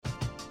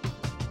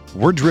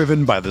We're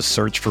driven by the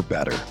search for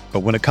better. But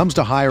when it comes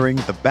to hiring,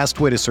 the best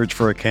way to search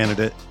for a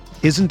candidate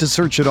isn't to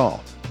search at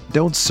all.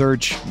 Don't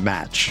search,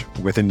 match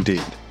with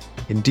Indeed.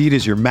 Indeed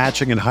is your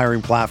matching and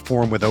hiring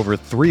platform with over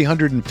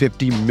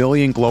 350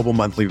 million global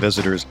monthly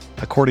visitors,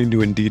 according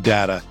to Indeed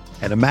data,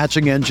 and a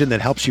matching engine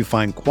that helps you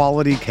find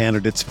quality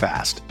candidates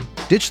fast.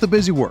 Ditch the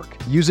busy work.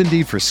 Use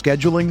Indeed for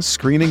scheduling,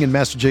 screening, and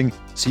messaging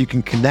so you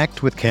can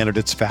connect with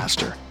candidates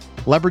faster.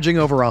 Leveraging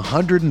over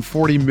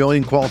 140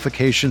 million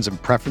qualifications and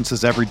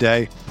preferences every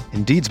day,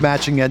 Indeed's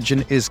matching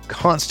engine is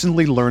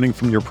constantly learning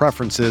from your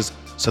preferences,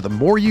 so the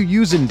more you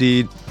use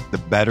Indeed, the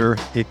better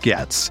it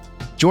gets.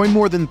 Join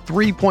more than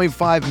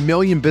 3.5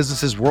 million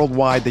businesses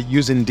worldwide that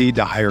use Indeed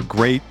to hire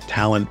great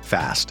talent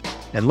fast.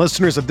 And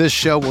listeners of this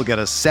show will get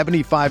a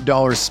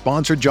 $75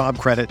 sponsored job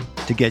credit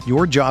to get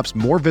your jobs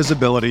more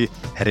visibility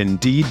at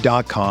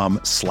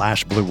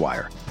Indeed.com/Blue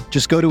Wire.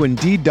 Just go to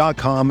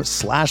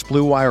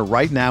Indeed.com/Blue Wire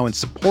right now and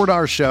support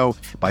our show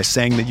by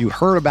saying that you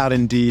heard about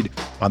Indeed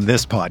on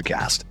this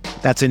podcast.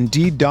 That's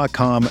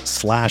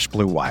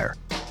Indeed.com/Blue Wire.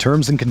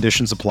 Terms and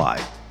conditions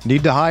apply.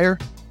 Need to hire?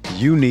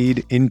 You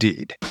need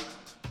Indeed.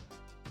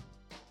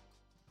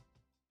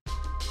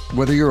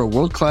 Whether you're a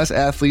world-class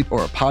athlete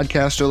or a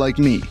podcaster like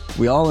me,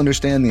 we all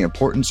understand the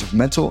importance of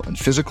mental and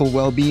physical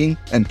well-being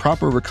and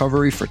proper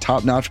recovery for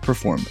top-notch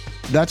performance.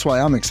 That's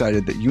why I'm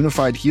excited that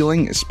Unified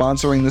Healing is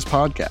sponsoring this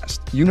podcast.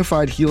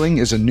 Unified Healing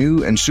is a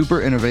new and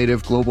super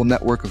innovative global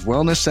network of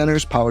wellness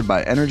centers powered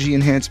by Energy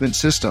Enhancement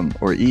System,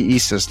 or EE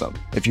System.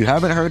 If you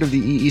haven't heard of the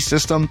EE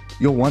System,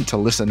 you'll want to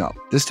listen up.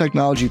 This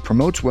technology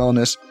promotes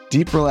wellness,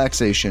 deep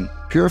relaxation,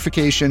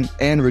 purification,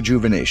 and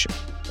rejuvenation.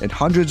 In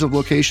hundreds of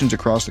locations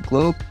across the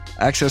globe,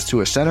 access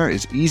to a center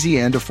is easy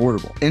and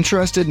affordable.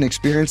 Interested in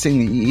experiencing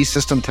the EE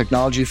System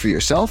technology for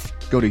yourself?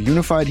 Go to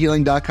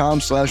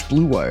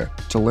unifiedhealing.com/Blue Wire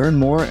to learn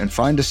more and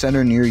find a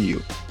center near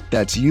you.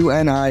 That's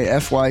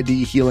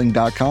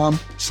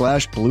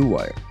UNIFYDhealing.com/Blue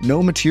Wire.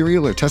 No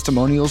material or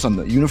testimonials on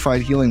the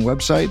Unified Healing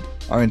website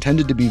are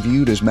intended to be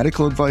viewed as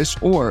medical advice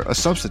or a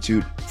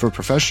substitute for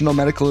professional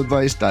medical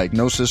advice,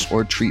 diagnosis,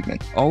 or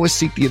treatment. Always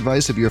seek the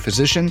advice of your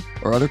physician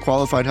or other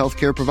qualified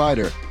healthcare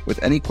provider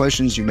with any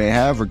questions you may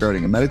have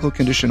regarding a medical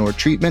condition or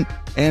treatment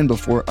and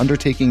before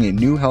undertaking a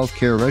new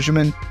healthcare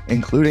regimen,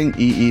 including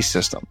EE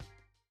System.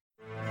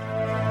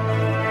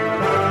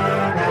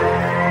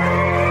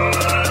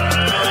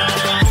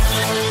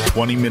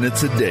 "20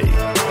 minutes a day,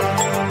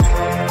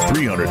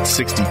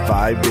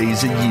 365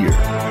 days a year.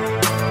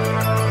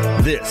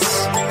 This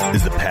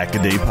is the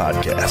Pack-A-Day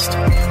Podcast.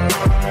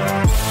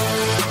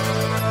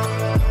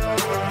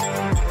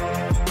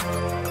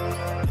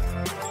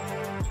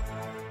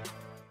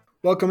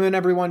 Welcome in,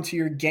 everyone, to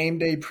your game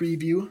day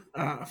preview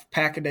of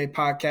Pack-A-Day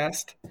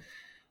Podcast.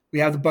 We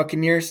have the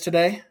Buccaneers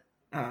today,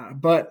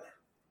 but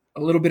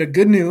a little bit of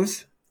good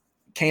news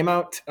came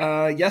out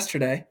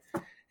yesterday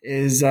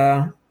is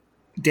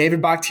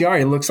David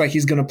Bakhtiari looks like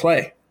he's going to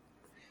play.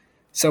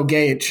 So,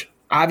 Gage,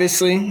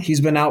 obviously, he's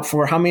been out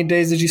for how many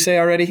days did you say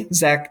already?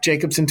 Zach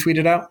Jacobson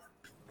tweeted out.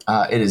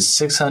 It is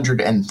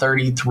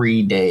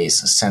 633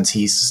 days since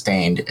he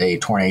sustained a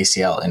torn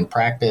ACL in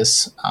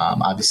practice.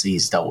 Obviously,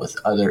 he's dealt with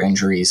other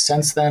injuries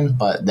since then,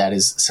 but that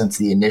is since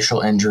the initial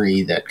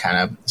injury that kind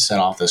of set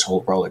off this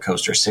whole roller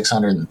coaster,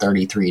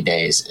 633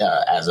 days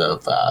as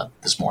of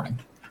this morning.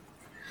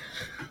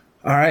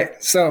 All right,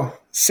 so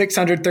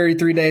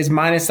 633 days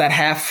minus that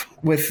half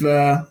with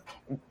the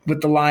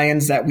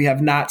Lions that we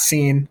have not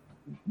seen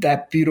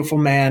that beautiful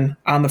man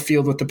on the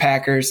field with the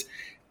Packers.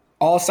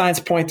 All signs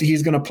point to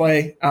he's going to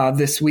play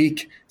this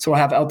week. So we'll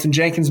have Elton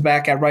Jenkins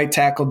back at right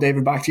tackle,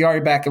 David Bakhtiari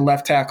back at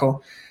left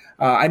tackle.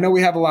 I know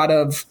we have a lot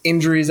of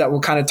injuries that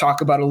we'll kind of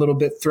talk about a little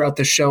bit throughout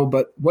the show,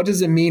 but what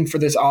does it mean for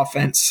this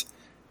offense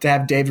to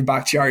have David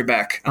Bakhtiari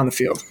back on the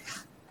field?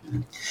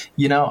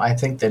 You know, I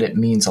think that it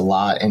means a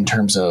lot in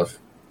terms of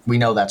we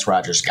know that's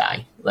Rodgers'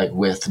 guy. Like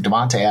with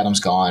Devontae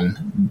Adams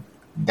gone,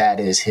 that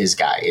is his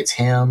guy. It's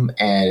him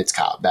and it's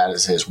Cobb. That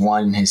is his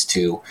one and his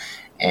two.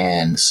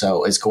 And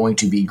so it's going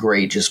to be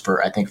great just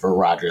for, I think, for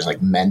Rodgers'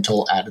 like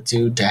mental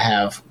attitude to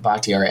have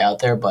Bakhtiari out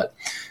there. But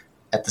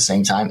at the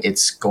same time, it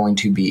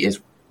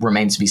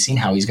remains to be seen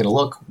how he's going to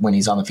look when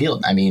he's on the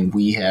field. I mean,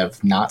 we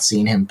have not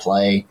seen him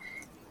play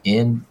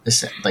in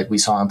this, like we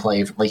saw him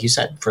play, like you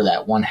said, for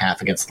that one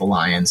half against the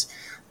Lions.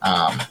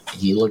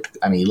 He looked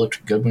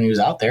good when he was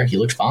out there. He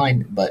looked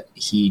fine, but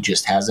he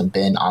just hasn't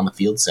been on the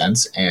field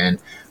since. And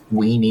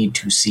we need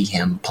to see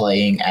him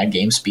playing at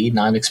game speed, and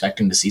I'm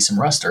expecting to see some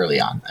rust early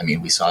on. I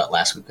mean, we saw it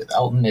last week with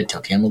Elton. It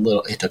took him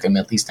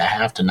at least a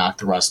half to knock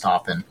the rust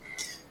off, and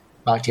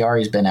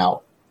Bakhtiari's been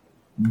out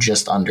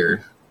just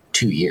under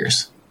 2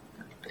 years.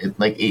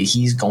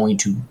 He's going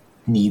to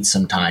need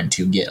some time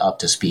to get up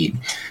to speed,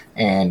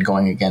 and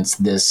going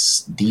against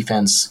this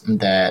defense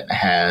that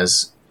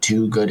has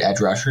two good edge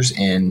rushers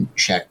in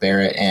Shaq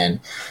Barrett and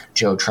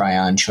Joe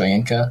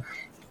Tryon-Shoyinka,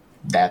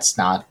 that's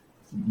not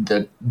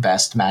the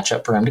best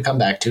matchup for him to come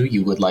back to.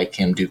 You would like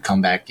him to come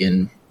back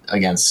in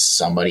against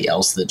somebody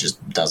else that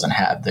just doesn't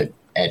have the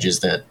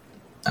edges that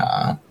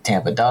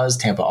Tampa does.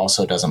 Tampa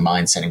also doesn't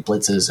mind sending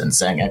blitzes and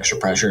sending extra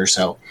pressure.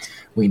 So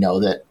we know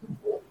that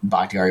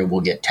Bakhtiari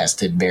will get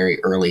tested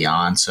very early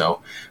on.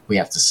 So we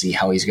have to see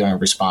how he's going to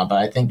respond. But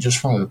I think just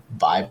from a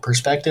vibe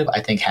perspective,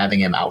 I think having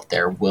him out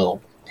there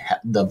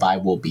the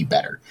vibe will be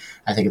better.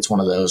 I think it's one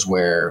of those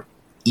where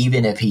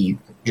even if he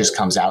just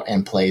comes out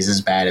and plays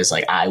as bad as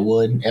like I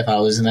would if I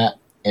was in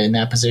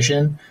that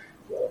position,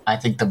 I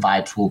think the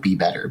vibes will be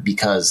better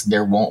because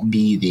there won't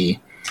be the,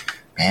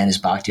 man, is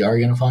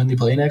Bakhtiari going to finally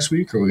play next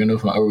week? Are we going to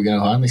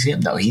finally see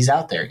him? No, he's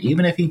out there.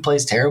 Even if he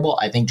plays terrible,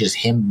 I think just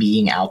him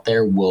being out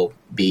there will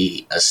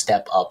be a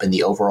step up in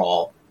the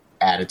overall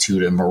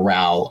attitude and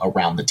morale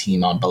around the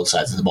team on both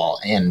sides of the ball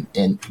and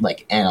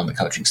on the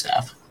coaching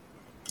staff.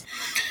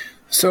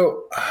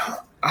 So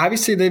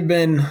obviously they've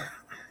been,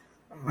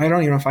 I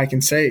don't even know if I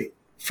can say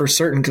for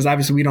certain because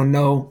obviously we don't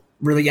know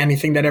really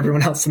anything that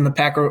everyone else in the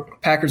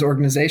Packers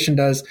organization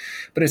does,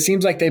 but it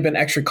seems like they've been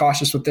extra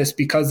cautious with this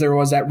because there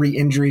was that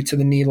re-injury to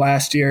the knee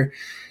last year.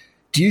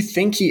 Do you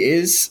think he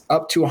is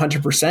up to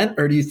 100%,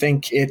 or do you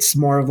think it's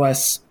more or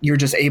less you're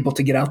just able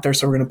to get out there,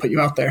 so we're going to put you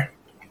out there?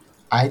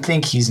 I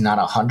think he's not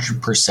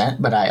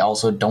 100%, but I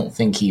also don't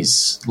think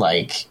he's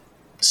like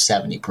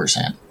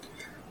 70%.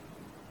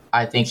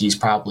 I think he's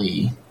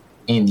probably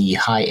in the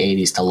high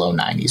 80s to low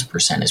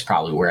 90s% is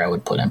probably where I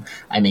would put him.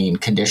 I mean,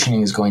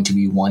 conditioning is going to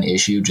be one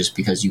issue just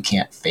because you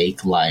can't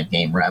fake live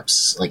game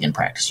reps like in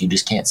practice. You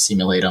just can't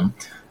simulate them.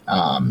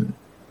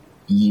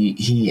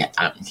 He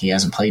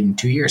hasn't played in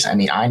 2 years. I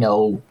mean, I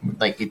know,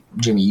 like,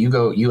 Jimmy,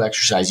 you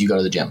exercise, you go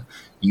to the gym.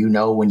 You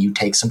know when you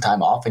take some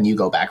time off and you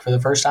go back for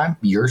the first time,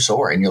 you're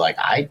sore and you're like,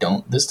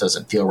 this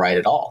doesn't feel right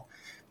at all.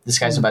 This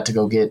guy's about to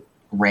go get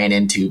ran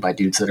into by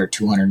dudes that are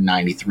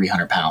 290,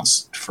 300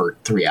 pounds for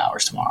 3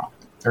 hours tomorrow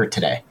or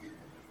today.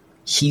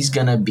 He's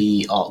going to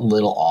be a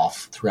little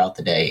off throughout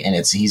the day, and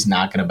he's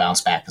not going to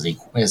bounce back as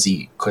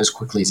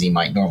quickly as he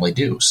might normally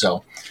do.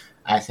 So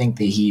I think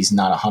that he's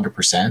not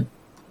 100%.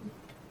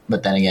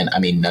 But then again, I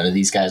mean, none of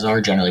these guys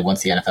are. Generally,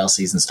 once the NFL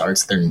season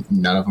starts,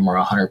 none of them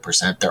are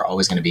 100%. They're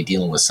always going to be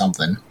dealing with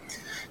something.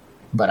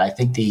 But I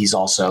think that he's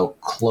also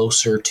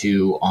closer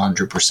to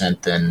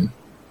 100% than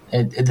 –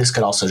 this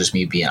could also just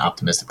me being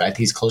optimistic, but I think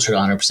he's closer to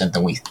 100%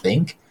 than we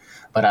think.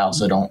 But I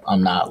also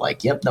I'm not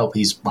like, yep, nope,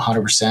 he's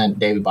 100%,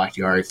 David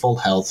Bakhtiari, full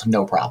health,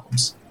 no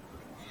problems.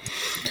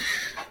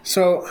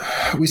 So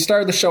we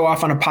started the show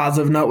off on a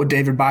positive note with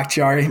David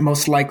Bakhtiari,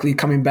 most likely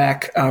coming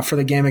back for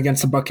the game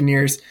against the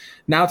Buccaneers.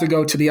 Now to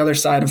go to the other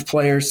side of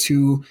players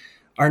who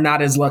are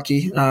not as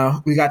lucky.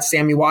 We got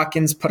Sammy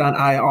Watkins put on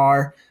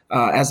IR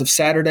as of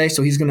Saturday,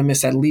 so he's going to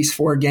miss at least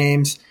 4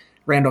 games.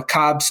 Randall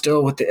Cobb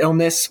still with the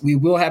illness. We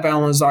will have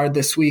Allen Lazard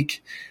this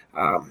week.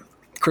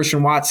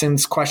 Christian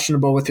Watson's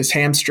questionable with his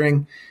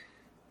hamstring.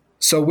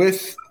 So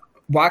with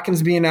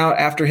Watkins being out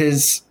after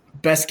his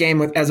best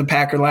game as a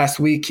Packer last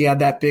week, he had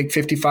that big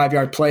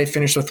 55-yard play,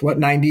 finished with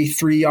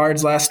 93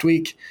 yards last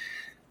week.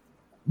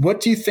 What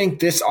do you think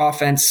this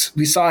offense –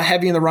 we saw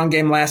heavy in the run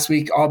game last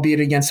week, albeit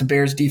against the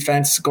Bears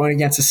defense, going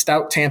against a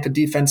stout Tampa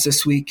defense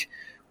this week.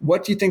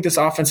 What do you think this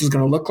offense is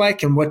going to look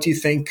like, and what do you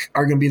think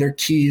are going to be their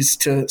keys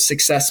to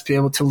success to be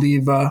able to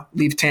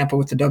leave Tampa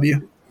with the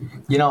W?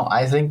 You know,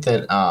 I think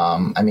that,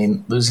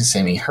 losing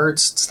Sammy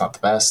hurts. It's not the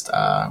best.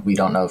 We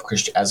don't know if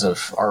as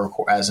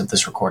of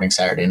this recording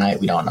Saturday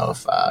night, we don't know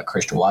if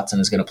Christian Watson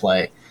is going to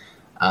play.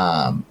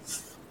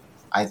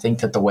 I think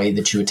that the way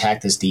that you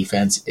attack this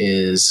defense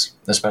is,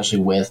 especially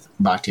with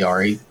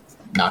Bakhtiari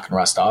knocking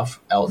rust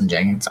off, Elton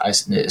Jenkins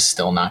is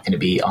still not going to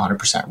be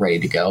 100% ready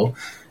to go.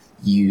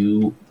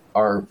 You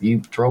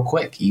throw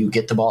quick. You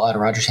get the ball out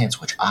of Rodgers'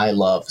 hands, which I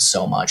love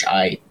so much.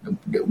 I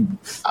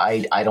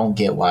don't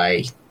get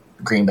why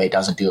Green Bay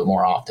doesn't do it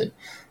more often.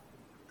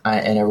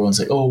 And everyone's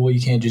like, oh, well,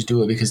 you can't just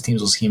do it because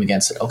teams will scheme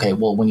against it. Okay,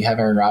 well, when you have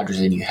Aaron Rodgers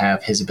and you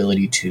have his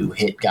ability to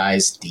hit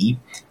guys deep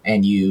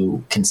and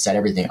you can set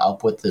everything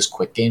up with this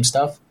quick game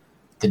stuff,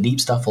 the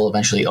deep stuff will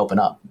eventually open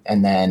up.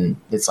 And then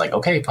it's like,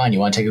 okay, fine, you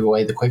want to take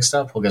away the quick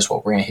stuff? Well, guess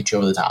what? We're going to hit you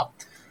over the top.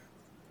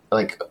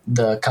 Like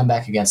the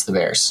comeback against the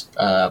Bears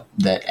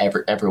that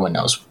everyone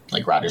knows.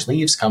 Like Rodgers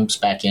leaves, comes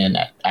back in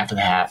after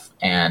the half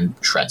and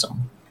shreds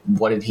them.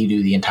 What did he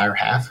do the entire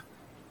half?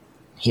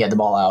 He had the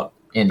ball out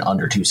in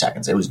under 2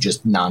 seconds. It was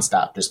just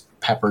nonstop, just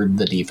peppered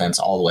the defense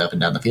all the way up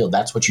and down the field.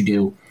 That's what you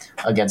do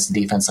against a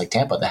defense like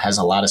Tampa that has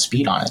a lot of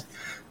speed on it.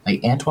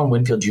 Like Antoine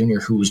Winfield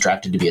Jr., who was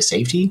drafted to be a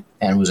safety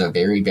and was a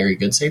very, very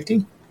good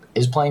safety,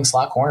 is playing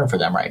slot corner for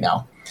them right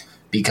now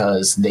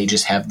because they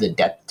just have the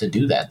depth to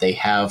do that. They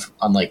have,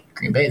 unlike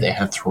Green Bay, they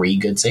have 3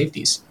 good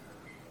safeties.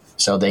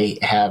 So they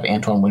have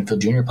Antoine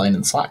Winfield Jr. playing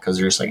in the slot because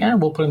they're just like,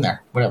 we'll put him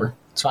there. Whatever.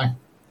 It's fine.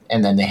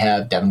 And then they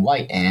have Devin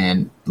White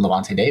and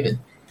Levante David.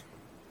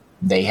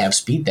 They have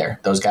speed there.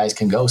 Those guys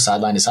can go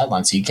sideline to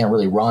sideline. So you can't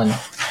really run.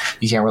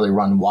 You can't really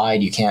run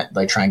wide. You can't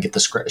try and get the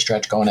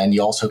stretch going. And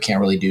you also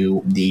can't really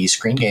do the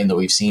screen game that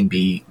we've seen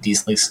be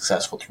decently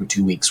successful through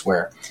 2 weeks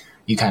where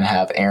you kind of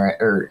have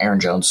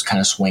Aaron Jones kind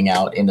of swing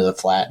out into the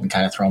flat and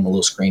kind of throw him a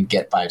little screen,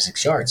 get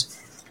 5-6 yards.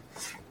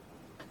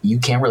 You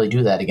can't really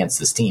do that against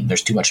this team.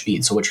 There's too much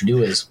speed. So what you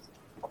do is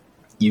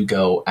You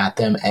go at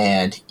them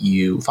and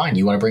you want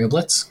to bring a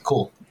blitz.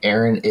 Cool.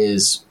 Aaron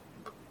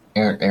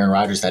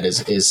Rodgers, that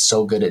is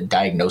so good at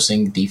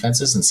diagnosing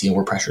defenses and seeing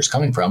where pressure is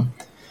coming from.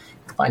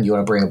 Fine, you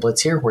want to bring a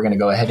blitz here? We're going to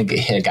go ahead and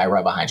hit a guy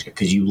right behind you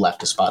because you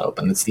left a spot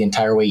open. That's the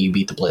entire way you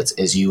beat the blitz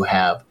is you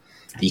have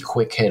the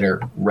quick hitter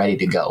ready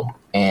to go.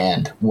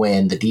 And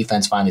when the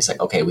defense finally is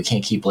like, okay, we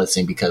can't keep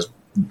blitzing because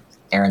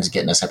Aaron's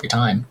getting us every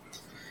time,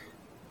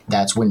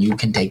 that's when you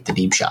can take the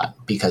deep shot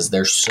because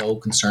they're so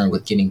concerned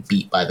with getting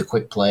beat by the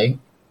quick play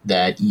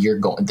that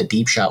the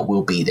deep shot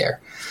will be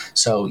there.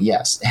 So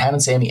yes, having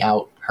Sammy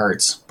out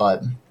hurts,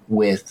 but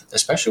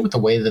especially with the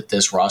way that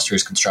this roster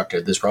is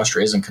constructed, this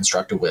roster isn't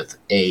constructed with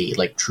a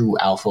true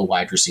alpha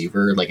wide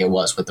receiver like it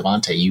was with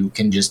Davante.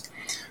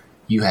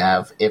 You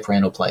have, if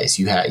Randall plays,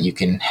 you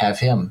can have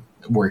him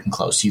working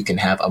close. You can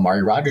have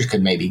Amari Rodgers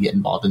could maybe get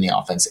involved in the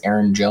offense.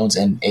 Aaron Jones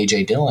and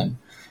A.J. Dillon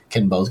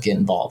can both get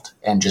involved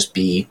and just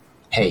be,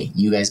 hey,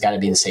 you guys got to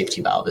be the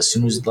safety valve. As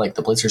soon as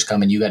the blitzer's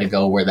coming, you got to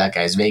go where that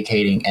guy's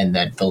vacating and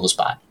then fill the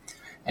spot.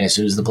 And as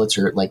soon as the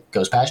blitzer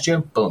goes past you,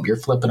 boom, you're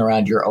flipping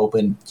around, you're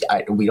open.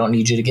 We don't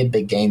need you to get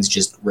big gains.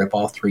 Just rip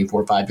off 3,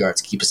 4, 5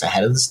 yards, keep us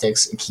ahead of the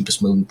sticks, and keep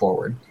us moving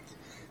forward.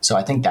 So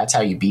I think that's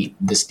how you beat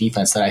this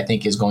defense that I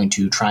think is going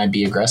to try and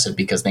be aggressive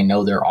because they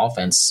know their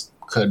offense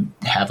could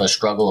have a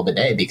struggle of a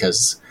day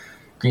because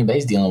Green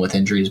Bay's dealing with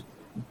injuries.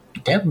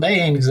 Tampa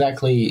Bay ain't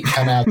exactly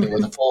coming out there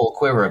with a full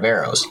quiver of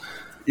arrows.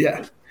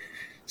 Yeah.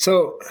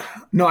 So,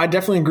 no, I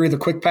definitely agree. The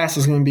quick pass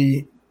is going to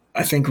be,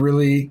 I think,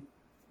 really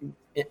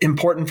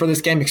important for this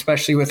game,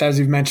 especially with, as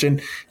you've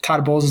mentioned,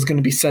 Todd Bowles is going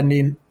to be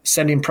sending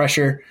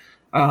pressure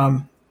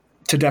to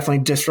definitely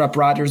disrupt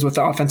Rodgers with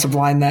the offensive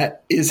line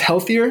that is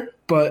healthier,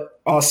 but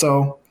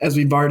also, as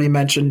we've already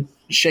mentioned,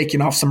 shaking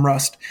off some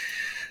rust.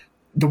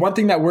 The one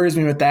thing that worries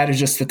me with that is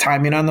just the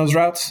timing on those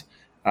routes.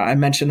 I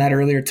mentioned that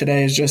earlier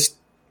today is just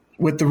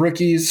with the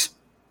rookies,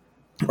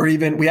 or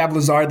even we have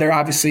Lazard there.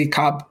 Obviously,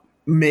 Cobb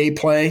may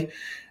play.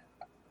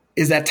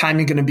 Is that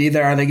timing going to be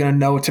there? Are they going to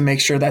know to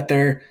make sure that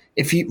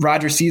if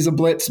Rodgers sees a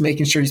blitz,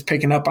 making sure he's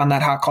picking up on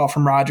that hot call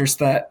from Rodgers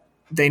that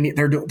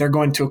they're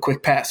going to a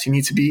quick pass. You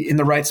need to be in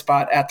the right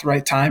spot at the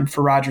right time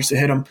for Rodgers to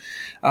hit him.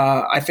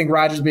 I think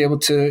Rodgers will be able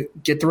to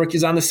get the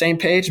rookies on the same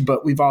page,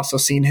 but we've also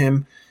seen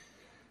him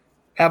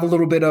have a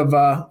little bit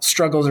of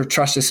struggles or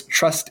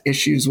trust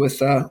issues with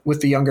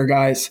the younger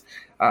guys.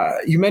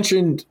 You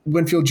mentioned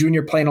Winfield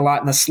Jr. playing a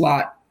lot in the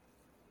slot.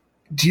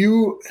 Do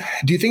you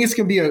think it's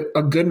going to be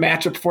a good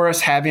matchup for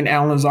us having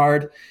Allen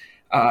Lazard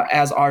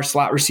as our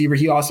slot receiver?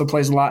 He also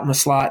plays a lot in the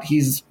slot.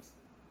 He's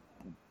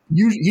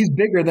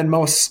bigger than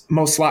most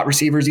slot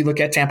receivers. You look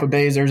at Tampa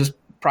Bay's, there's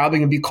probably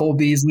going to be Cole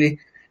Beasley,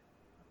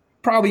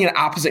 probably an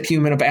opposite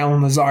human of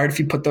Allen Lazard if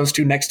you put those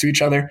two next to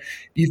each other.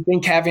 Do you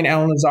think having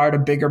Allen Lazard, a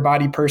bigger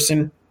body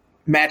person,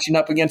 matching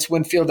up against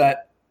Winfield,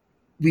 that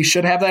we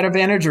should have that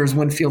advantage, or is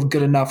Winfield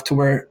good enough to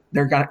where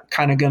they're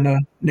kind of going to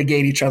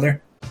negate each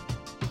other?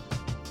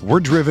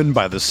 We're driven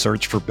by the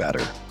search for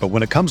better. But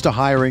when it comes to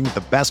hiring,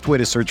 the best way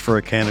to search for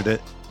a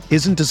candidate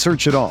isn't to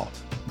search at all.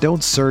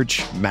 Don't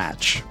search,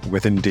 match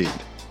with Indeed.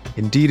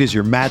 Indeed is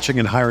your matching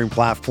and hiring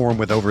platform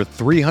with over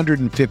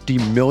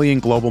 350 million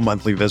global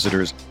monthly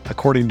visitors,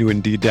 according to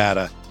Indeed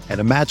data, and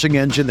a matching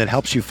engine that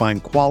helps you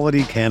find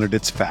quality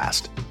candidates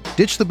fast.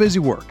 Ditch the busy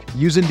work.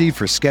 Use Indeed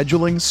for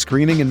scheduling,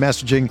 screening, and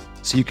messaging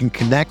so you can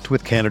connect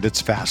with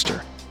candidates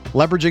faster.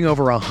 Leveraging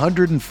over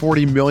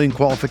 140 million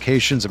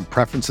qualifications and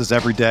preferences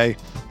every day,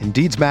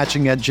 Indeed's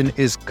matching engine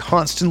is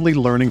constantly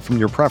learning from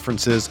your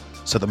preferences,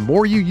 so the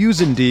more you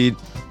use Indeed,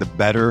 the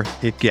better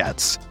it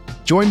gets.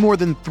 Join more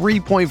than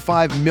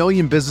 3.5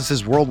 million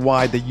businesses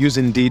worldwide that use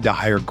Indeed to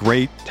hire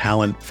great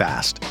talent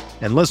fast.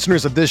 And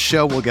listeners of this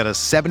show will get a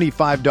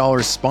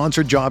 $75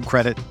 sponsored job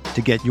credit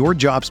to get your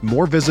jobs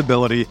more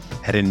visibility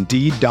at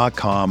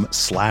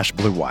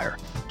Indeed.com/Blue Wire.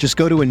 Just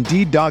go to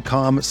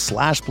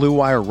Indeed.com/Blue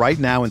Wire right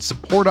now and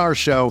support our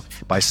show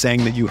by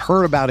saying that you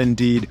heard about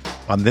Indeed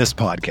on this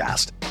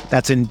podcast.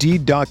 That's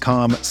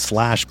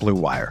Indeed.com/Blue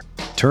Wire.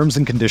 Terms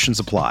and conditions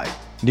apply.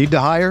 Need to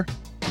hire?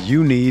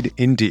 You need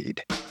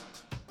Indeed.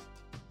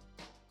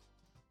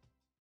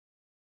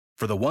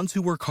 For the ones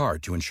who work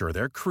hard to ensure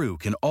their crew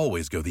can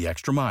always go the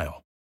extra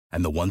mile,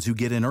 and the ones who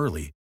get in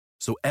early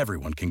so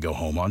everyone can go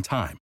home on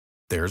time,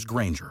 there's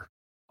Grainger,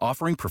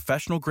 offering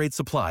professional-grade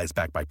supplies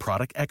backed by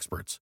product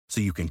experts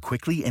so you can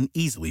quickly and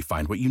easily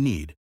find what you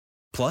need.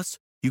 Plus,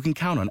 you can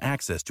count on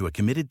access to a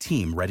committed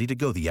team ready to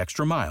go the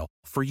extra mile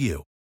for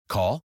you.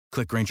 Call,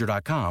 click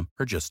Grainger.com,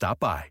 or just stop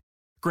by.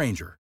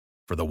 Grainger,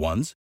 for the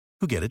ones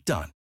who get it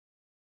done.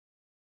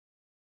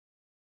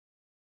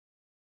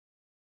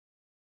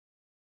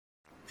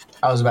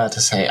 I was about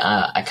to say,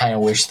 I kind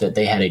of wish that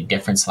they had a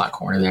different slot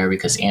corner there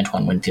because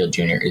Antoine Winfield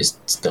Jr. is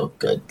still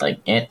good.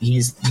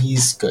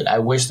 He's good. I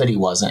wish that he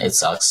wasn't. It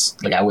sucks.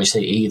 I wish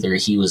that either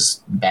he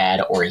was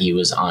bad or he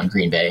was on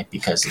Green Bay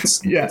because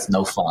it's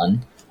no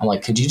fun. I'm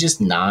like, could you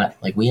just not?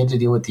 We had to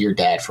deal with your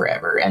dad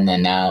forever, and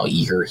then now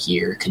you're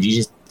here. Could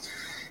you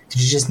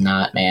just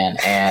not, man?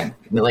 And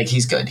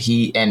he's good.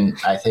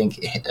 I think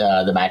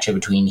the matchup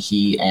between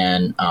he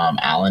and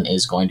Allen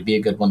is going to be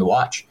a good one to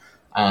watch.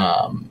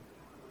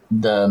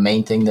 The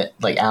main thing that,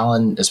 like,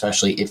 Allen,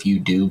 especially if you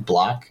do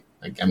block,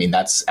 like, I mean,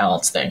 that's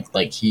Allen's thing.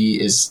 Like,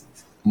 he is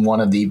one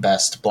of the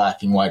best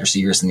blocking wide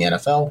receivers in the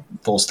NFL.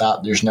 Full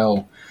stop. There's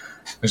no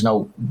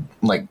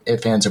like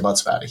ifs, ands, or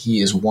buts about it.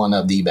 He is one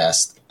of the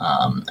best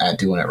at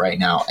doing it right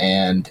now,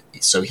 and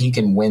so he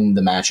can win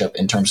the matchup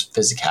in terms of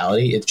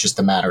physicality. It's just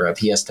a matter of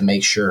he has to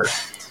make sure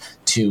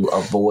to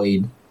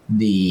avoid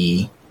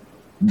the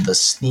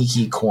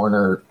sneaky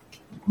corner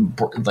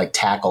like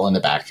tackle in the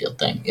backfield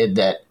thing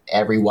that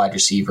every wide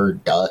receiver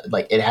does.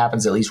 Like, it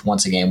happens at least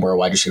once a game where a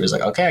wide receiver is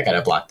like, okay, I got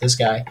to block this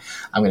guy.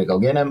 I'm going to go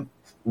get him.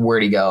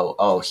 Where'd he go?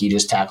 Oh, he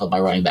just tackled my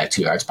running back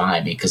 2 yards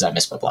behind me because I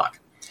missed my block.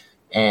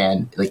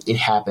 And like, it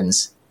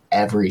happens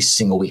every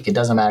single week. It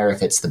doesn't matter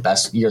if it's the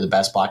best, you're the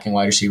best blocking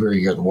wide receiver, or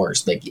you're the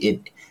worst. Like,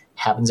 it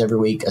happens every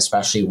week,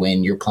 especially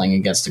when you're playing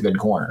against a good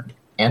corner.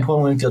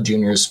 Antoine Winfield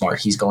Jr. is smart.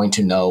 He's going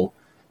to know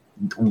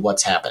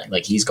what's happening.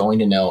 Like, he's going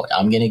to know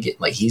I'm going to get,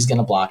 like, he's going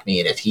to block me.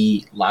 And if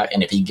he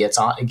gets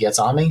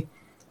on me,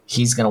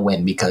 he's going to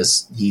win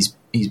because he's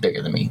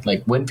bigger than me.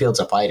 Like, Winfield's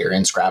a fighter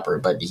and scrapper,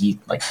 but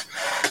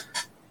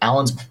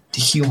Allen's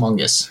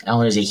humongous.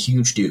 Allen is a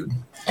huge dude.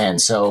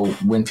 And so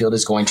Winfield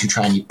is going to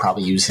try and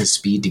probably use his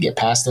speed to get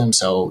past him.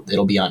 So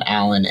it'll be on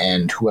Allen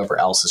and whoever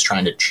else is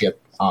trying to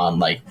chip on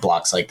like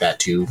blocks like that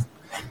to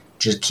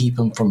just keep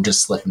him from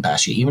just slipping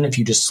past you. Even if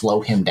you just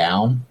slow him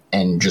down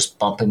and just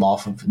bump him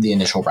off of the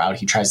initial route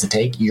he tries to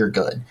take, you're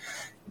good.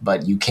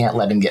 But you can't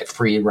let him get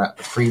free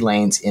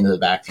lanes into the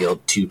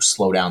backfield to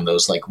slow down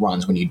those like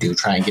runs when you do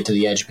try and get to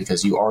the edge,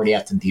 because you already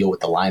have to deal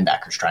with the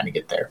linebackers trying to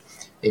get there.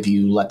 If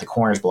you let the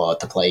corners blow out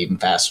to play even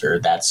faster,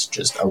 that's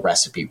just a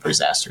recipe for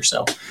disaster.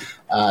 So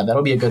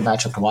that'll be a good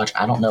matchup to watch.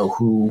 I don't know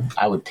who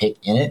I would pick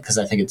in it because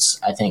I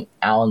think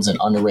Allen's an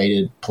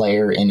underrated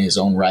player in his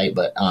own right,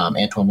 but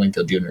Antoine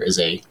Winfield Jr. is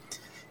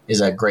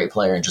a great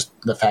player, and just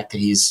the fact that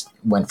he's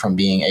went from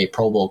being a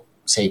Pro Bowl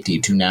safety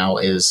to now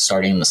is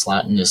starting in the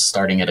slot and is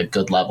starting at a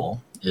good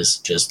level is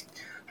just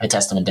a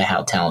testament to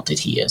how talented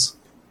he is.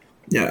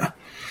 Yeah.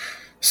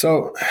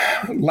 So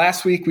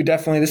last week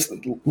this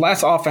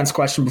last offense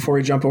question before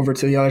we jump over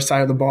to the other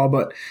side of the ball,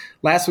 but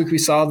last week we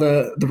saw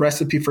the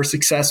recipe for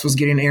success was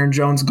getting Aaron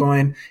Jones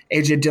going.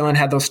 A.J. Dillon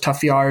had those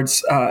tough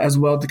yards as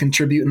well to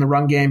contribute in the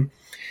run game.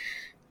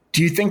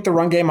 Do you think the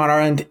run game on our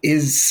end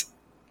is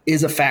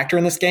a factor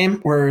in this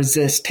game, or is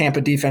this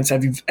Tampa defense,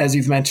 as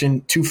you've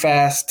mentioned, too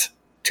fast,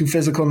 too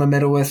physical in the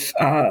middle with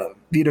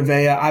Vita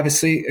Vea?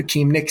 Obviously,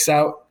 Akeem Nicks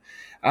out,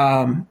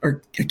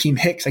 or Akeem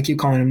Hicks, I keep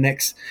calling him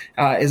Nicks,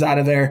 is out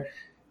of there.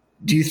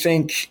 Do you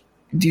think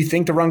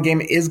the run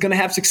game is going to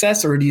have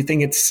success, or do you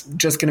think it's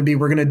just going to be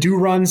we're going to do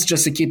runs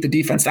just to keep the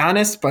defense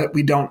honest, but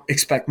we don't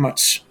expect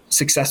much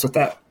success with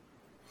that?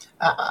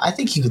 I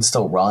think you can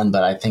still run,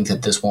 but I think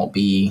that this won't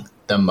be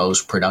the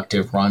most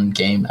productive run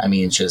game. I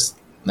mean, it's just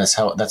that's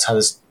how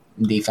this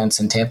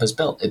defense in Tampa is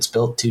built. It's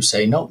built to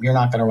say, nope, you're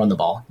not going to run the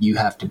ball. You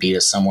have to beat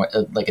us somewhere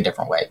like a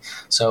different way.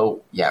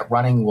 So yeah,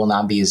 running will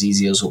not be as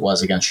easy as it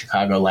was against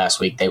Chicago last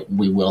week. That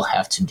we will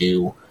have to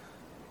do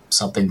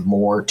something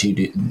more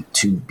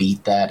to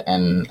beat that,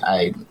 and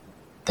I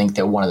think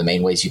that one of the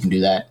main ways you can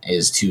do that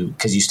is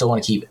because you still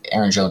want to keep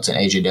Aaron Jones and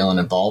A.J. Dillon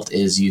involved,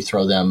 is you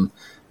throw them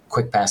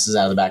quick passes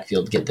out of the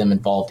backfield, get them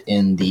involved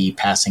in the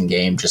passing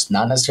game, just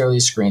not necessarily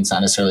screens,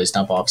 not necessarily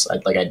stump offs.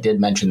 Like I did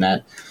mention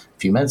that a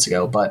few minutes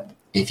ago, but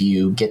if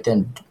you get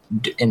them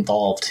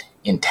involved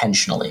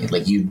intentionally,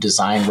 like you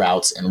design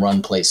routes and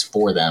run plays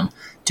for them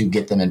to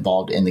get them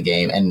involved in the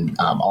game, and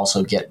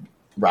also get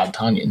Rob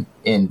Tonyan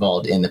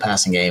involved in the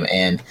passing game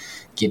and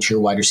get your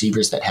wide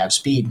receivers that have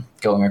speed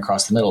going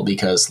across the middle,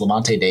 because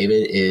Lavonte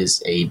David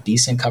is a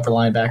decent cover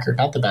linebacker,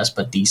 not the best,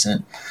 but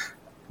decent,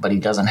 but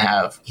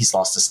he's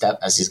lost a step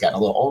as he's gotten a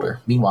little older.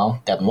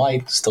 Meanwhile, Devin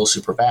White, still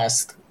super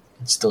fast,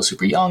 still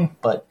super young,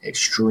 but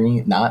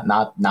extreme,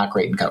 not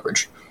great in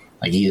coverage.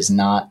 Like, he is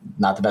not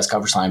the best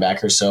coverage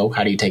linebacker. So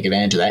how do you take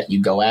advantage of that? You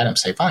go at him,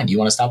 say, fine, you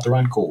want to stop the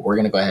run? Cool. We're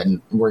going to go ahead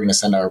and we're going to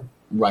send our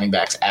running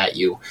backs at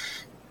you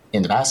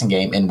in the passing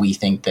game, and we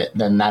think that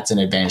then that's an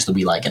advantage that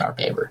we like in our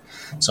favor.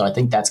 So I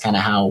think that's kind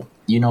of how,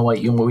 we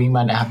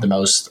might not have the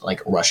most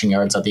like rushing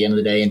yards at the end of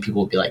the day, and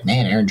people will be like,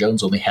 man, Aaron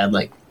Jones only had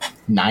like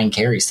 9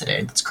 carries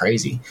today. That's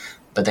crazy.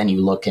 But then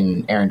you look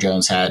and Aaron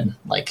Jones had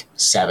like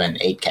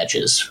 7-8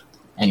 catches,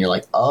 and you're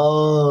like,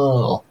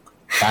 oh,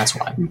 that's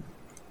why.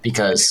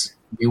 Because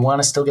we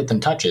want to still get them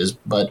touches,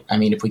 but I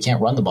mean, if we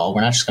can't run the ball,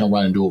 we're not just going to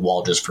run into a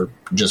wall just for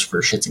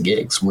shits and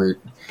gigs.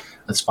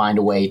 Let's find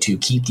a way to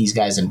keep these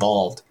guys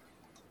involved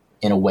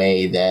in a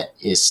way that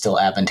is still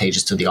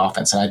advantageous to the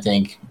offense. And I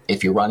think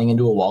if you're running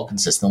into a wall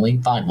consistently,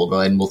 fine, we'll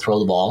go ahead and we'll throw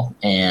the ball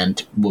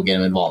and we'll get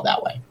them involved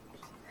that way.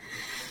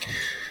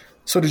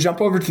 So to jump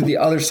over to the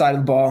other side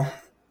of the ball,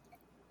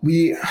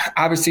 we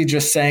obviously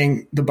just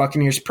sang the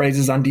Buccaneers'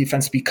 praises on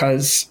defense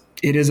because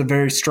it is a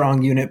very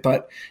strong unit,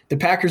 but the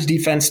Packers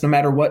defense, no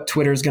matter what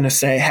Twitter is going to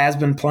say, has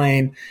been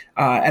playing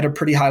at a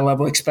pretty high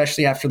level,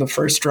 especially after the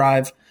first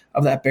drive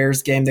of that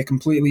Bears game. They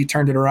completely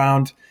turned it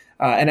around.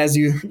 And as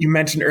you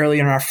mentioned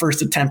earlier in our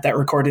first attempt at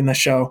recording the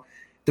show,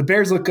 the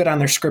Bears look good on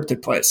their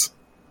scripted plays,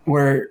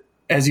 where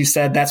as you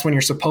said, that's when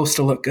you're supposed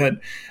to look good.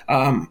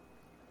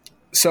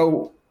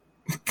 So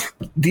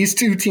these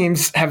two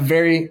teams have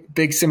very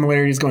big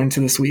similarities going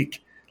into this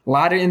week. A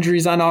lot of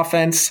injuries on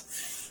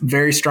offense,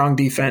 very strong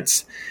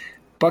defense.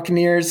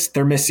 Buccaneers,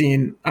 they're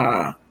missing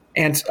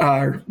Godwin's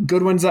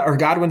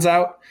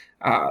out.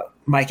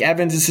 Mike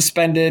Evans is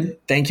suspended.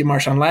 Thank you,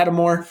 Marshawn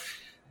Lattimore.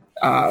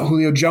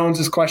 Julio Jones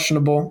is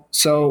questionable.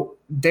 So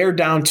they're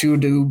down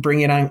to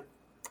bring in on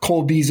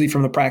Cole Beasley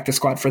from the practice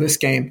squad for this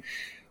game.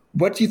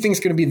 What do you think is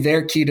going to be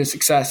their key to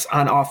success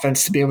on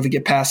offense to be able to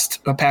get past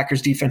a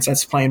Packers defense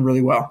that's playing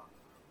really well?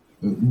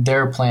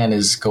 Their plan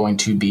is going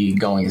to be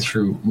going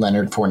through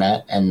Leonard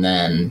Fournette and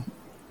then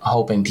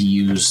hoping to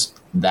use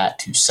that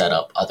to set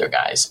up other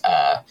guys.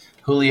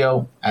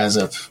 Julio,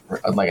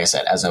 like I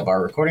said, as of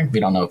our recording, we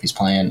don't know if he's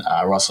playing.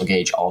 Russell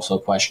Gage also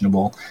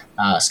questionable.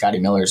 Scotty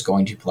Miller is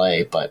going to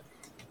play, but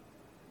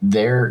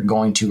they're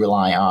going to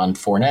rely on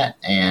Fournette,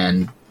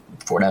 and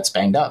Fournette's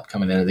banged up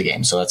coming into the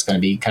game, so that's going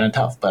to be kind of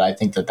tough. But I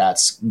think that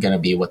that's going to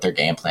be what their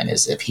game plan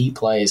is. If he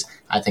plays,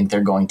 I think they're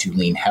going to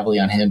lean heavily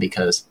on him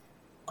because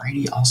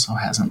Brady also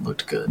hasn't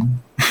looked good.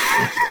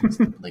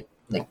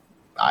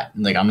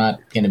 I'm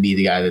not going to be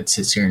the guy that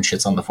sits here and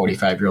shits on the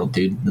 45-year-old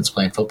dude that's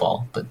playing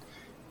football, but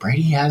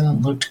Brady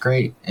hasn't looked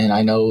great. And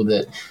I know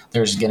that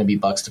there's going to be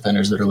Bucs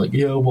defenders that are like,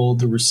 yeah, well,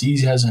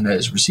 he hasn't had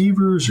his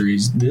receivers, or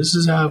this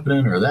is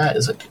happening, or that.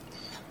 It's like,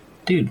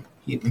 dude,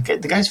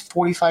 the guy's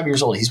 45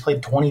 years old. He's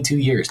played 22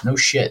 years. No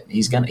shit.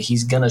 He's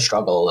gonna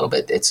struggle a little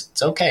bit. It's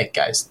okay,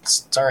 guys.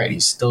 It's all right.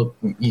 He's still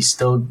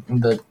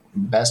the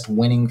best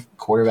winning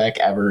quarterback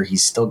ever.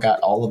 He's still got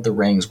all of the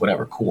rings,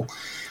 whatever. Cool.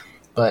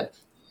 But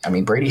I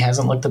mean, Brady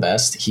hasn't looked the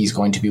best. He's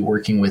going to be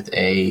working with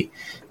a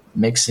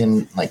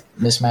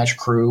mismatch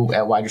crew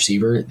at wide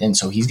receiver, and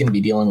so he's going to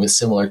be dealing with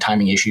similar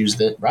timing issues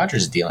that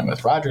Rodgers is dealing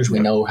with. Rodgers, we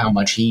know how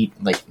much he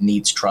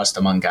needs trust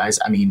among guys.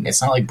 I mean,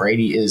 it's not like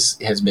Brady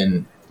has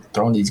been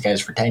throwing these guys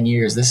for 10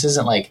 years. This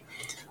isn't like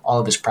all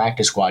of his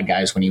practice squad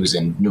guys when he was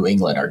in New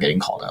England are getting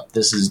called up.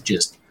 This is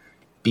just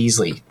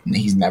Beasley.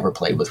 He's never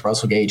played with.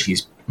 Russell Gage,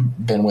 he's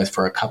been with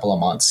for a couple of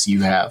months.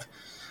 You have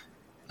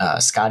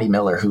Scotty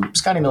Miller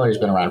has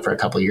been around for a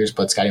couple of years,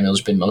 but Scotty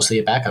Miller's been mostly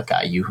a backup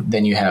guy.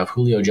 Then you have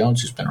Julio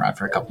Jones, who's been around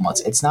for a couple of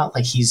months. It's not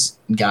like he's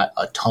got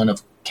a ton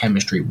of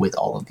chemistry with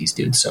all of these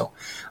dudes. So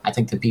I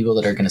think the people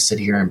that are going to sit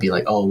here and be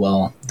like, oh,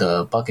 well,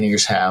 the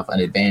Buccaneers have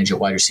an advantage at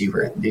wide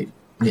receiver,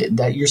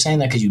 that you're saying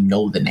that because you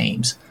know the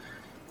names.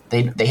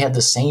 They have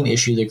the same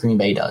issue that Green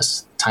Bay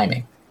does,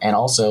 timing. And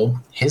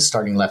also his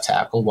starting left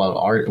tackle,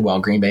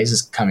 while Green Bay's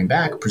is coming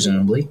back,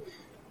 presumably,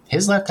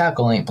 his left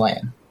tackle ain't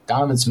playing.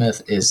 Donovan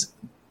Smith is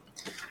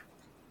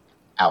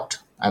out.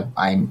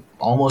 I'm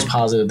almost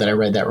positive that I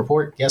read that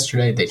report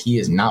yesterday that he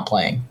is not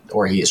playing,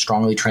 or he is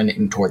strongly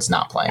trending towards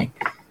not playing.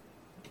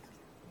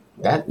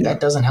 That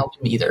doesn't help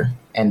him either,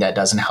 and that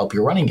doesn't help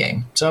your running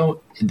game.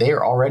 So they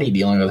are already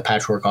dealing with a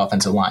patchwork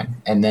offensive line,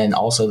 and then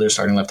also they're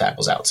starting left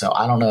tackles out. So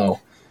I don't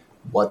know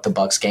what the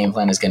Bucs game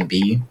plan is going to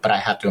be, but I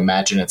have to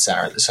imagine the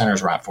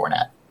center's around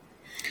Fournette.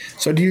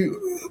 So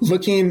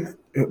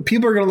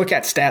people are going to look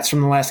at stats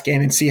from the last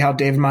game and see how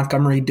David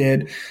Montgomery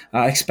did,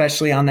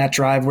 especially on that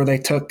drive where they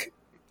took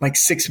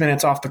 6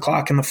 minutes off the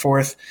clock in the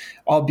fourth,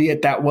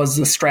 albeit that was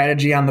the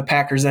strategy on the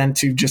Packers' end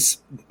to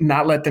just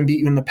not let them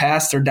beat you in the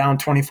pass. They're down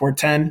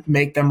 24-10,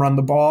 make them run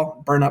the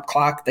ball, burn up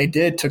clock. They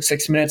did, took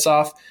 6 minutes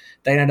off.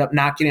 They ended up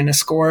not getting a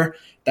score.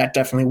 That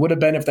definitely would have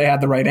been if they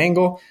had the right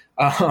angle.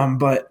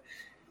 But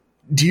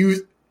do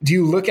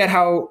you look at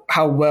how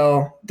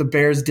well the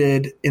Bears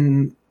did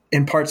in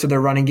parts of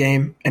their running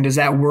game, and does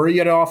that worry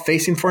you at all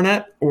facing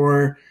Fournette,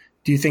 or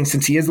do you think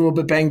since he is a little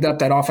bit banged up,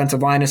 that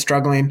offensive line is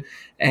struggling,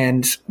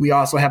 and we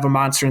also have a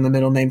monster in the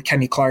middle named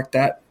Kenny Clark,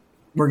 that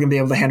we're going to be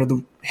able to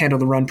handle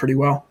the run pretty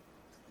well?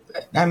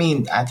 I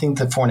mean, I think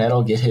that Fournette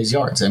will get his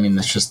yards. I mean,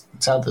 it's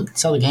how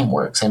the game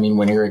works. I mean,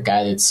 when you're a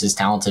guy that's as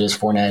talented as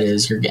Fournette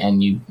is,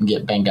 and you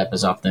get banged up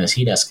as often as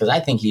he does, because I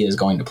think he is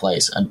going to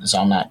play, so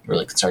I'm not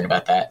really concerned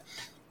about that.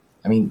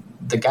 I mean,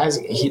 the guys,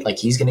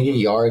 he's going to get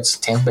yards.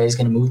 Tampa Bay is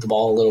going to move the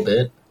ball a little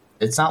bit.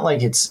 It's not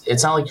like you're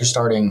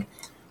starting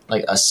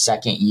a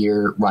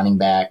second-year running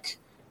back,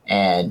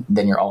 and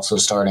then you're also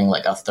starting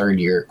a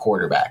third-year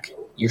quarterback.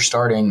 You're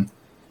starting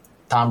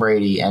Tom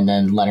Brady and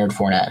then Leonard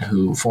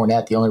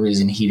Fournette, the only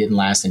reason he didn't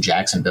last in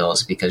Jacksonville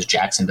is because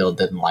Jacksonville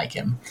didn't like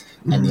him.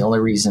 Mm-hmm. And the only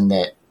reason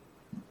that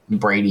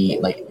Brady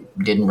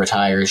didn't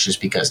retire is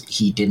just because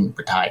he didn't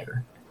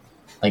retire.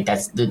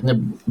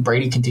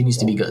 Brady continues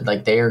to be good.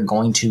 They're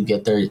going to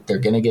get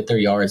their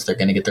yards, they're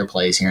going to get their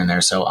plays here and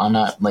there. So I'm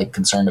not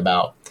concerned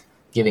about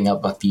giving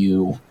up a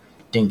few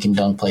dink and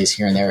dunk plays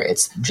here and there.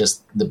 It's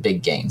just the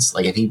big gains.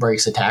 If he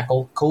breaks a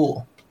tackle,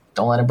 cool.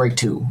 Don't let him break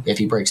two. If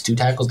he breaks two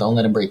tackles, don't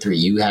let him break three.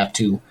 You have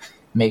to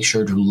make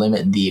sure to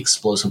limit the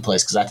explosive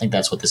plays, because I think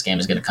that's what this game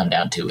is going to come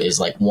down to,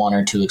 is one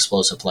or two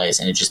explosive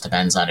plays, and it just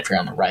depends on if you're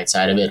on the right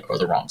side of it or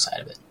the wrong side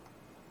of it.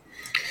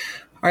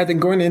 All right, then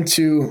going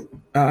into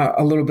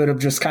a little bit of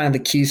just kind of the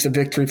keys to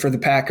victory for the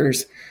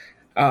Packers.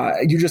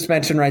 You just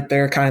mentioned right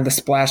there kind of the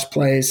splash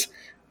plays.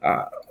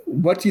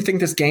 what do you think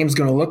this game's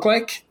going to look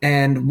like?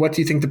 And what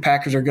do you think the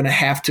Packers are going to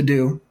have to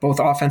do, both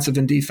offensive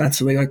and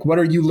defensively? Like, what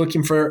are you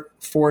looking for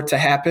to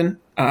happen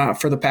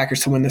for the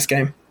Packers to win this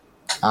game?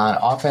 On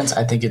offense,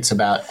 I think it's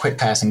about quick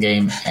passing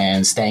game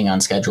and staying on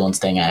schedule and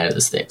staying ahead of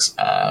the sticks.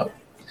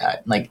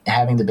 Like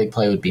having the big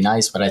play would be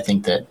nice, but I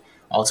think that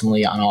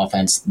ultimately on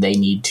offense, they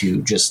need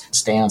to just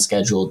stay on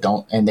schedule.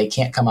 And they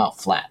can't come out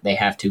flat. They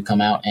have to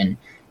come out, and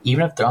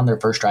even if they're on their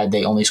first drive,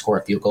 they only score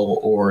a field goal,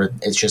 or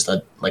it's just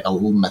a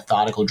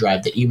methodical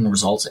drive that even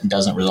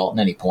doesn't result in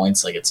any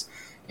points. Like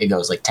it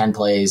goes like 10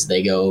 plays,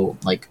 they go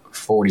like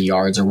 40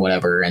 yards or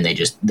whatever, and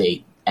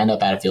they end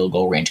up out of field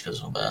goal range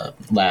because of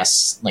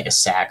a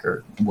sack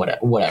or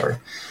whatever.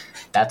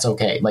 That's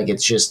okay. Like,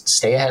 it's just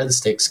stay ahead of the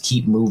sticks,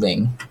 keep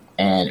moving.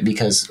 And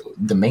because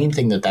the main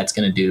thing that's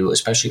going to do,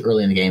 especially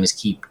early in the game, is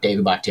keep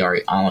David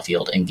Bakhtiari on the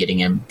field and getting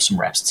him some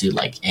reps to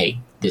like, hey,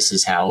 this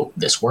is how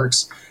this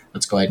works.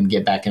 Let's go ahead and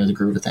get back into the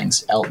groove of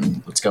things.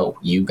 Elton, let's go.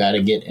 You got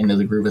to get into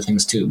the groove of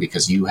things too,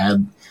 because you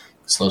had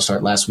a slow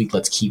start last week.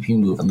 Let's keep you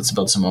moving. Let's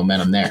build some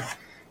momentum there.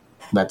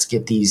 Let's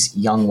get these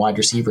young wide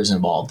receivers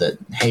involved that,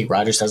 hey,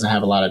 Rodgers doesn't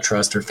have a lot of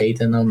trust or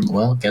faith in them.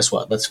 Well, guess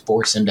what? Let's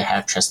force him to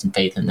have trust and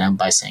faith in them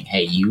by saying,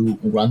 hey, you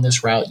run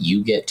this route,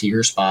 you get to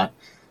your spot,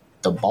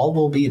 the ball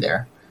will be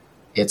there.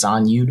 It's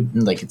on you to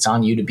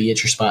be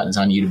at your spot, and it's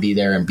on you to be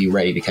there and be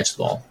ready to catch the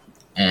ball.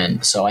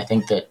 And so I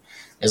think that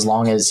as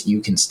long as you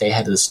can stay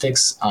ahead of the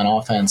sticks on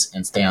offense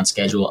and stay on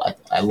schedule,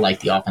 I like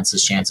the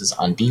offense's chances.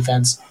 On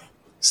defense,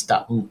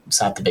 stop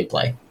the big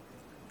play.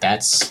 That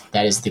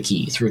is the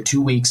key. Through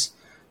 2 weeks,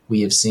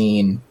 we have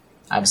seen,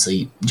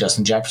 obviously,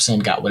 Justin Jefferson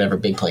got whatever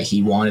big play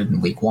he wanted in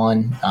week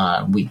 1.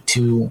 Week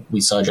 2, we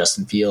saw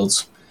Justin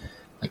Fields,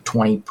 like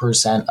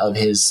 20% of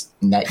his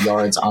net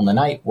yards on the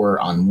night were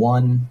on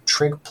one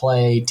trick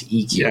play to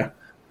EQ. Yeah.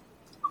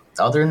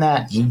 Other than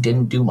that, he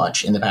didn't do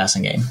much in the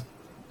passing game.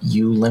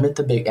 You limit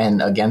the big David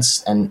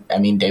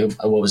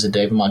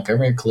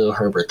Montgomery or Khalil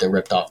Herbert that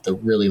ripped off the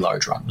really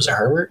large run? Was it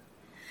Herbert?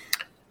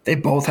 They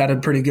both had a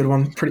pretty good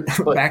one,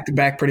 back to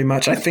back, pretty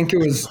much. I think it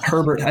was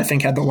Herbert. I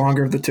think had the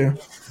longer of the two.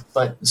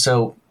 But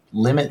so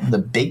limit the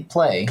big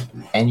play,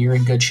 and you're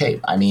in good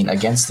shape. I mean,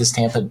 against this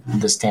Tampa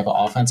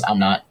offense, I'm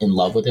not in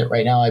love with it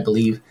right now. I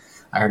believe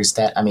I heard a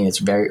stat. I mean, it's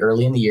very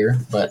early in the year,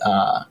 but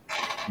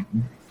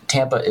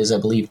Tampa is, I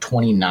believe,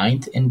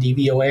 29th in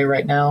DVOA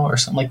right now, or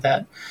something like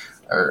that.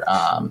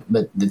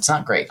 But it's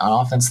not great on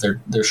offense.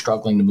 They're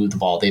struggling to move the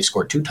ball. They've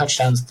scored 2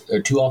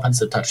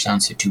 offensive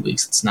touchdowns in 2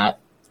 weeks. It's not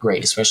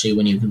great, especially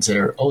when you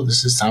consider,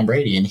 this is Tom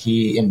Brady, and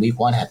he in week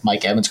 1 had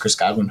Mike Evans, Chris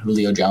Godwin,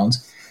 Julio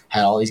Jones,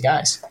 had all these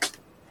guys.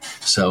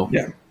 So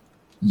yeah,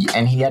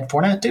 and he had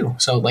Fournette too.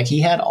 So like he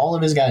had all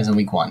of his guys in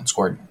week 1,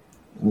 scored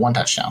 1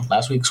 touchdown.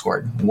 Last week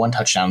scored 1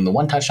 touchdown. The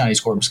 1 touchdown he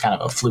scored was kind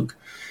of a fluke.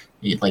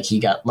 He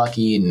got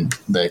lucky, and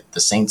the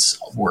Saints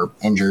were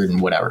injured and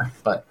whatever.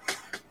 But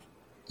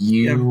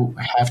you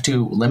have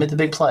to limit the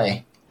big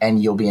play,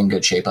 and you'll be in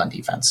good shape on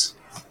defense.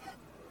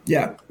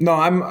 Yeah, no,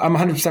 I'm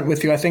 100%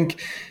 with you. I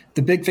think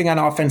the big thing on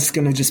offense is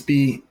going to just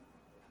be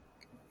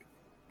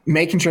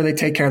making sure they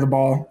take care of the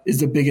ball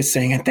is the biggest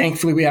thing. And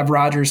thankfully we have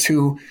Rodgers,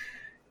 who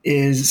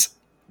is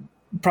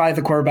probably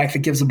the quarterback that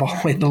gives the ball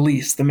away the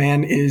least. The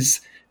man is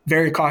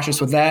very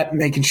cautious with that,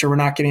 making sure we're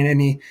not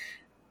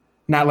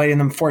letting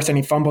them force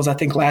any fumbles. I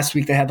think last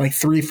week they had like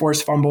 3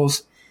 forced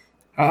fumbles.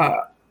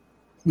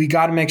 We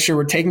got to make sure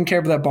we're taking care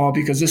of that ball,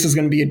 because this is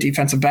going to be a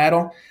defensive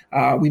battle.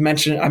 I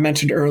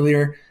mentioned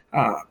earlier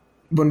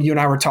when you and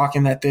I were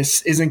talking that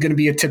this isn't going to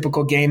be a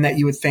typical game that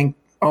you would think,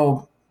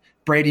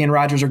 Brady and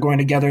Rodgers are going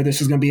together.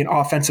 This is going to be an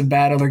offensive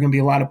battle. There are going to be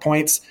a lot of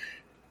points.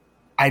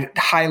 I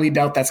highly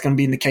doubt that's going to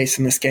be the case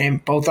in this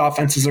game. Both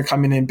offenses are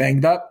coming in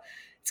banged up.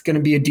 It's going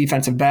to be a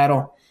defensive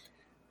battle.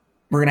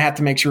 We're going to have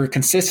to make sure we're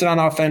consistent on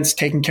offense,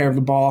 taking care of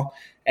the ball.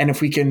 And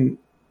if we can,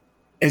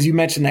 as you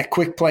mentioned, that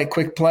quick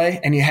play,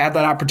 and you have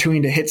that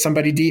opportunity to hit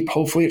somebody deep,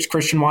 hopefully it's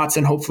Christian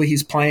Watson. Hopefully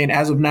he's playing.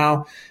 As of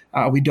now,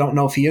 we don't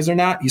know if he is or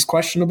not. He's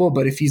questionable,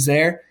 but if he's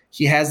there,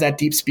 he has that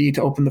deep speed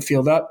to open the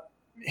field up,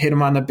 hit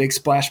him on the big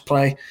splash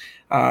play.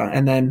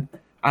 And then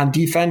on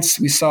defense,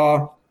 we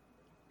saw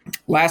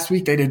last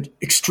week they did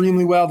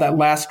extremely well. That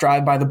last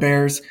drive by the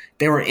Bears,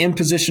 they were in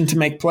position to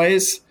make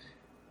plays.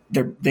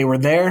 They were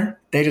there.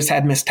 They just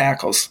had missed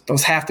tackles.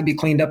 Those have to be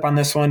cleaned up on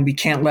this one. We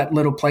can't let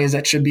little plays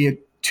that should be a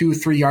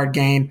 2-3 yard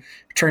gain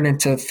turn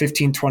into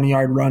 15-20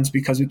 yard runs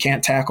because we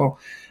can't tackle.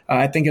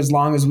 I think as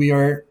long as we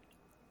are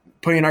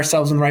putting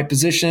ourselves in the right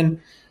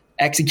position,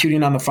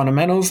 executing on the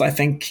fundamentals, I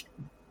think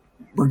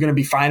we're going to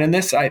be fine in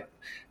this. I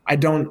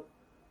don't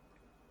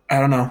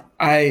know.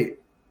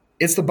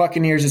 It's the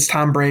Buccaneers. It's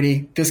Tom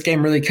Brady. This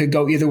game really could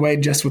go either way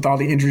just with all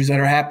the injuries that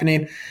are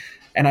happening.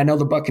 And I know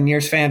the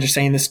Buccaneers fans are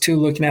saying this too,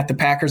 looking at the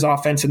Packers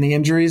offense and the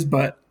injuries,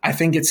 but I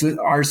think it's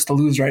ours to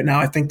lose right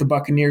now. I think the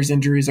Buccaneers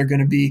injuries are going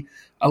to be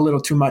a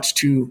little too much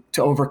to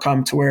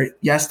overcome, to where,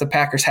 yes, the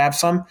Packers have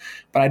some,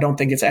 but I don't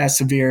think it's as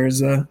severe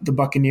as the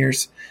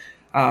Buccaneers.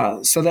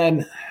 So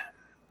then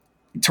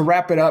to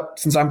wrap it up,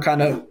 since I'm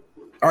kind of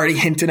already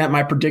hinting at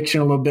my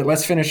prediction a little bit,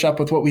 let's finish up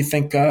with what we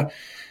think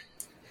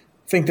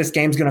think this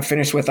game's going to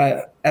finish with,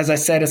 as I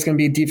said, it's going to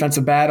be a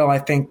defensive battle. I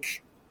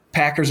think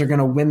Packers are going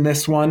to win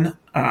this one.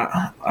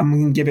 I'm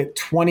going to give it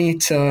 20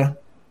 to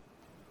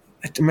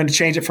 – I'm going to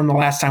change it from the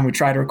last time we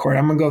tried to record.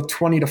 I'm going to go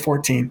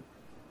 20-14.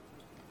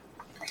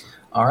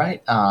 All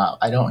right.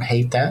 I don't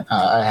hate that.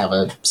 I have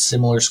a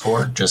similar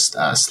score, just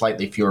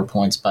slightly fewer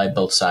points by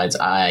both sides.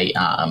 I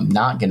am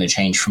not going to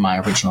change from my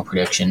original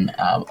prediction.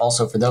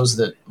 Also, for those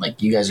that,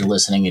 like, you guys are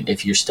listening,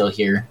 if you're still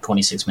here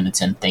 26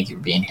 minutes in, thank you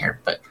for being here.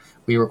 But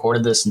we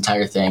recorded this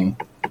entire thing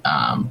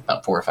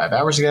about 4 or 5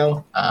 hours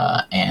ago,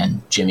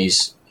 and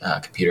Jimmy's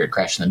computer had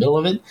crashed in the middle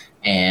of it,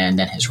 and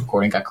then his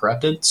recording got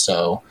corrupted.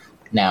 So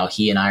now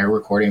he and I are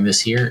recording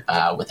this here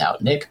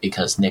without Nick,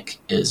 because Nick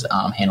is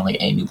handling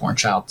a newborn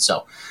child.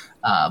 So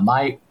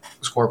my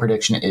score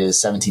prediction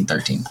is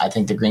 17-13. I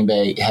think the Green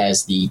Bay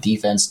has the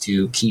defense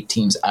to keep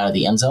teams out of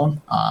the end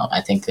zone.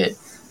 I think that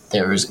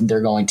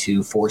they're going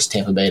to force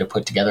Tampa Bay to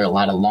put together a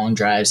lot of long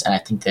drives, and I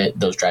think that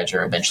those drives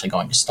are eventually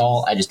going to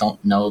stall. I just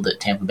don't know that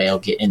Tampa Bay will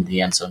get into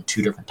the end zone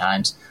 2 different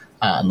times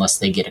unless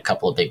they get a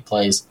couple of big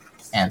plays.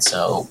 And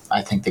so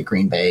I think that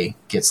Green Bay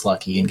gets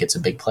lucky and gets a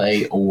big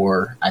play,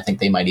 or I think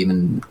they might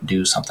even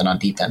do something on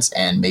defense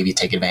and maybe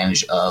take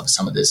advantage of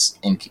some of this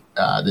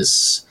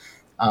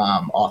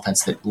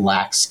offense that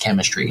lacks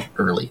chemistry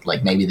early.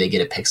 Like maybe they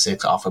get a pick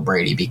six off of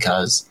Brady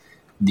because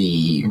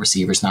the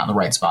receiver's not in the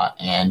right spot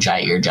and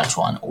Jair jumps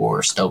one,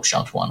 or Stokes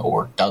jumps one,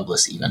 or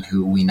Douglas even,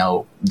 who we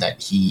know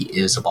that he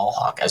is a ball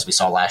hawk, as we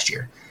saw last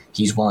year.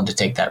 He's willing to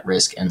take that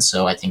risk, and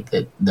so I think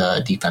that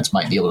the defense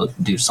might be able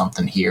to do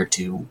something here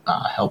to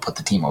help put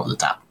the team over the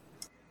top.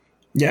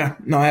 Yeah,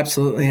 no,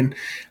 absolutely. And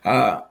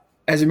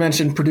as you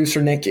mentioned, producer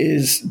Nick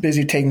is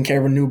busy taking care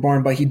of a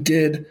newborn, but he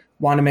did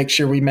want to make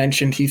sure we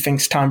mentioned he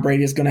thinks Tom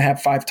Brady is going to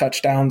have 5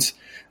 touchdowns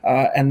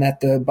and that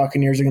the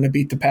Buccaneers are going to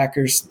beat the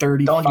Packers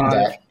 35 Don't do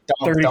that.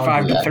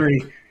 35 to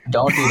 3.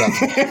 Don't do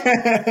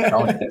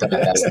that.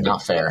 That's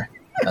not fair.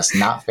 That's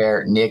not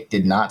fair. Nick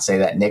did not say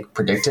that. Nick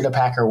predicted a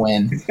Packer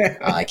win.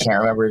 I can't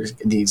remember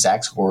the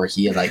exact score.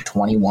 He had like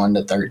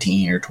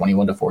 21-13 or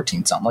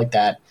 21-14, something like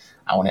that.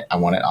 I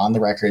want it on the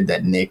record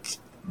that Nick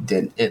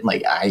did it.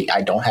 Like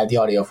I don't have the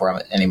audio for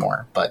him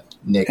anymore, but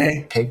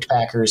Nick picked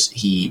Packers.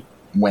 He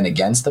went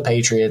against the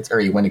Patriots, or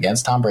he went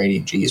against Tom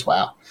Brady. Jeez,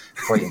 wow.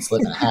 Freudian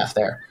slip and a half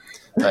there.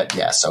 But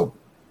yeah, so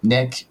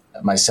Nick,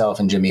 myself,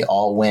 and Jimmy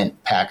all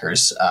went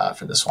Packers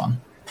for this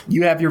one.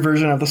 You have your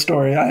version of the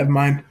story. I have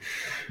mine.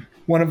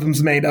 One of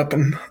them's made up,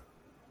 and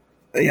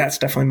yeah, it's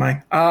definitely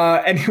mine.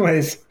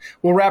 Anyways,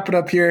 we'll wrap it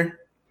up here.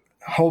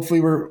 Hopefully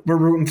we're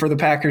rooting for the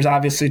Packers,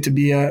 obviously, to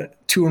be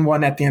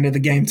 2-1 at the end of the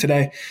game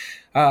today.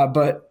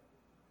 But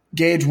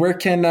Gage, where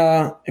can,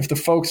 if the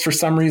folks for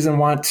some reason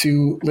want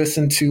to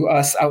listen to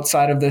us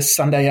outside of this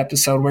Sunday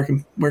episode,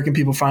 where can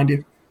people find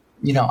you?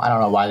 You know, I don't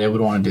know why they would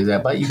want to do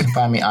that, but you can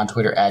find me on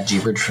Twitter at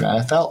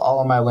GBridgeForNFL.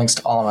 All of my links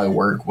to all of my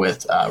work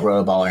with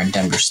Rotoballer and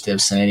Denver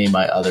Stiffs and any of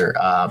my other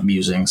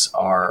musings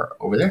are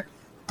over there.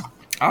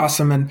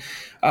 Awesome. And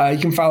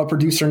you can follow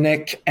Producer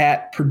Nick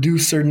at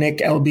Producer Nick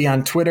LB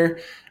on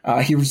Twitter.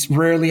 He was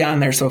rarely on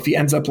there, so if he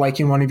ends up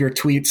liking one of your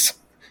tweets,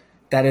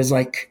 that is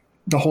like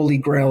the holy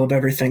grail of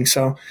everything.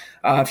 So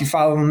if you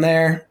follow him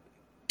there,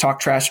 talk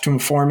trash to him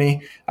for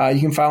me. You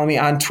can follow me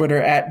on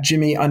Twitter at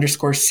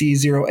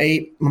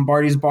Jimmy_C08,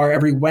 Lombardi's Bar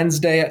every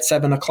Wednesday at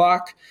 7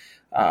 o'clock.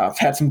 I've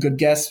had some good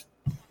guests.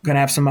 Going to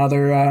have some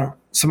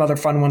other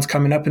fun ones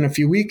coming up in a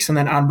few weeks, and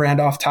then On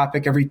Brand Off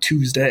Topic every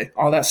Tuesday.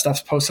 All that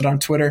stuff's posted on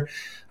Twitter.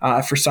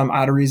 For some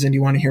odd reason,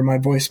 you want to hear my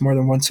voice more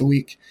than once a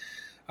week.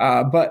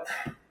 But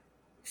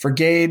for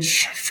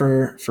Gage,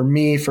 for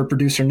me, for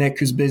producer Nick,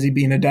 who's busy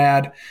being a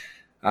dad,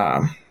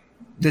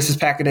 this is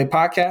Pack-A-Day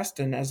Podcast,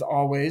 and as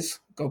always,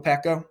 go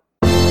Pack Go.